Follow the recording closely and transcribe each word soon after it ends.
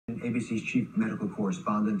ABC's chief medical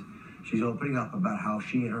correspondent. She's opening up about how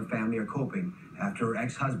she and her family are coping after her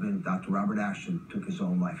ex-husband, Dr. Robert Ashton, took his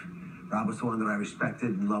own life. Rob was someone that I respected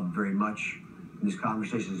and loved very much. And this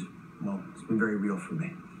conversation is, well, it's been very real for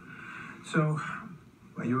me. So,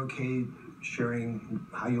 are you okay sharing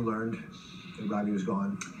how you learned that Robbie was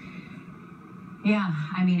gone? Yeah,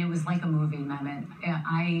 I mean, it was like a movie, Mehmet.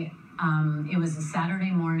 It was a Saturday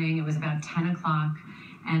morning. It was about 10 o'clock.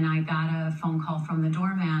 And I got a phone call from the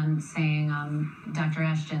doorman saying, Dr.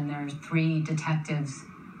 Ashton, there's 3 detectives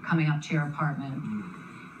coming up to your apartment.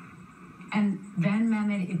 And then,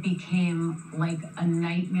 Mehmet, it became like a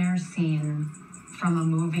nightmare scene from a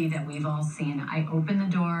movie that we've all seen. I opened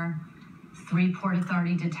the door. 3 Port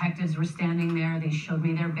Authority detectives were standing there. They showed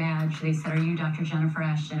me their badge. They said, "Are you Dr. Jennifer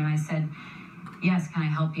Ashton?" And I said, "Yes, can I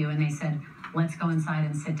help you?" And they said, "Let's go inside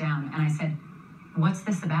and sit down." And I said, "What's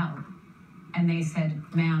this about?" And they said,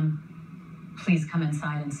 "Ma'am, please come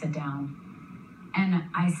inside and sit down." And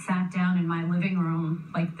I sat down in my living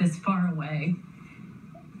room, like this far away.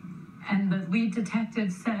 And the lead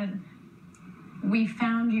detective said, "We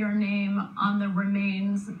found your name on the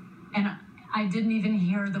remains." And I didn't even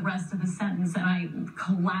hear the rest of the sentence, and I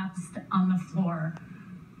collapsed on the floor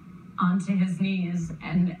onto his knees.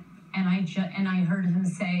 And I heard him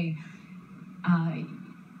say,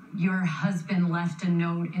 "Your husband left a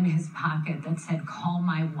note in his pocket that said, 'Call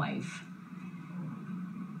my wife.'"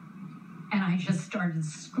 And I just started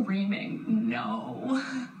screaming, "No."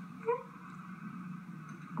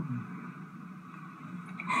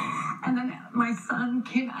 And then my son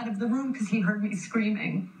came out of the room because he heard me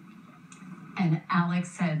screaming. And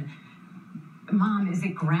Alex said, "Mom, is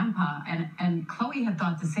it Grandpa?" And Chloe had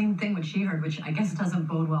thought the same thing when she heard, which I guess doesn't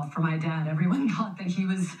bode well for my dad. Everyone thought that he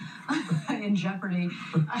was in jeopardy.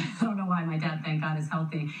 I don't know why. My dad, thank God, is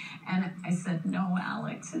healthy. And I said, "No,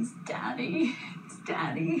 Alex, it's Daddy. It's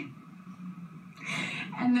Daddy."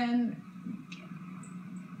 And then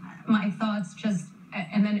my thoughts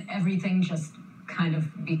and then everything just kind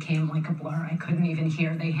of became like a blur. I couldn't even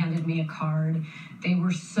hear. They handed me a card. They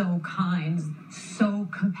were so kind, so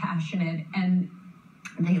compassionate, and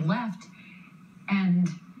they left. And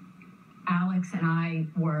Alex and I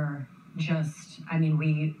were just, I mean,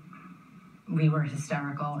 we were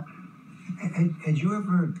hysterical. Had you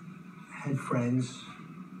ever had friends,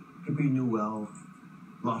 people you knew well,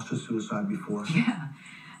 lost to suicide before? Yeah.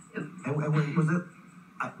 And was it,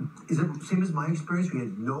 is it the same as my experience? We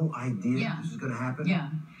had no idea this was going to happen?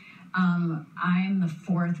 Yeah. I'm the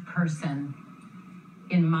 4th person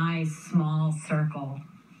in my small circle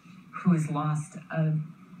who has lost a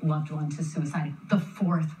loved one to suicide. The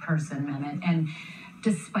 4th person, Mehmet. And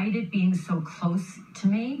despite it being so close to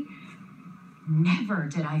me, never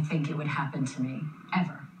did I think it would happen to me,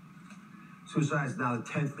 ever. Suicide is now the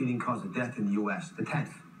 10th leading cause of death in the U.S. The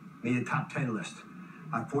 10th. Made a top 10 list.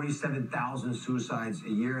 47,000 suicides a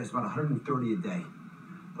year. It's about 130 a day.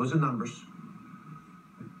 Those are numbers.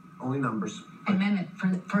 Only numbers. And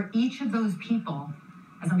Mehmet, for each of those people,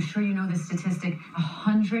 as I'm sure you know the statistic,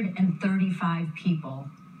 135 people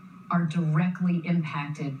are directly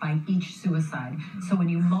impacted by each suicide. So when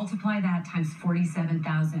you multiply that times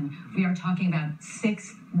 47,000, we are talking about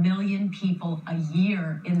 6 million people a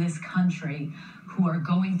year in this country who are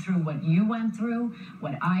going through what you went through,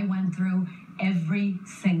 what I went through, every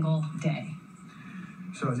single day.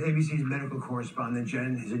 So as ABC's medical correspondent,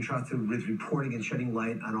 Jen is entrusted with reporting and shedding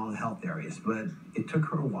light on all the health areas, but it took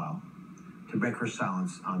her a while to break her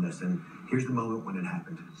silence on this, and here's the moment when it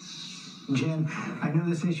happened. Jen, I know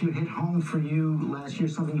this issue hit home for you last year,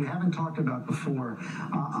 something you haven't talked about before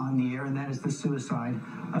on the air, and that is the suicide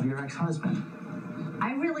of your ex-husband.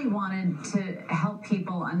 I really wanted to help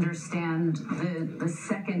people understand the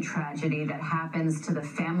second tragedy that happens to the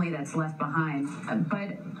family that's left behind.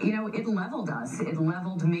 But, you know, it leveled us. It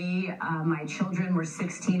leveled me. My children were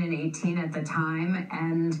 16 and 18 at the time,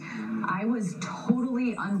 and I was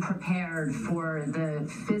totally unprepared for the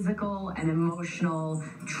physical and emotional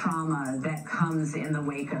trauma that comes in the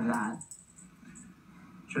wake of that.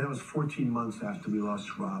 Jen, that was 14 months after we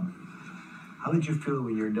lost Rob. How did you feel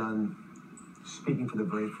when you're done speaking for the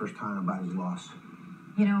very first time about his loss?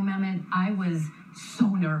 You know, Mehmet, I was so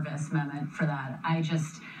nervous, Mehmet, for that.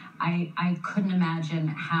 I couldn't imagine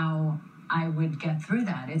how I would get through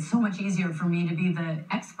that. It's so much easier for me to be the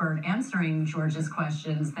expert answering George's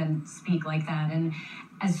questions than speak like that. And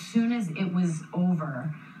as soon as it was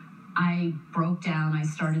over, I broke down, I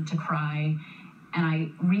started to cry, and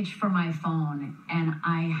I reached for my phone, and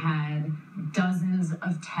I had dozens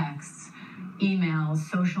of texts, emails,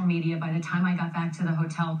 social media. By the time I got back to the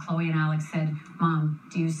hotel, Chloe and Alex said, "Mom,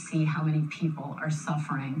 do you see how many people are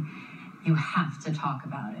suffering?" you have to talk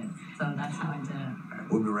about it. So that's how I did it.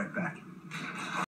 We'll be right back.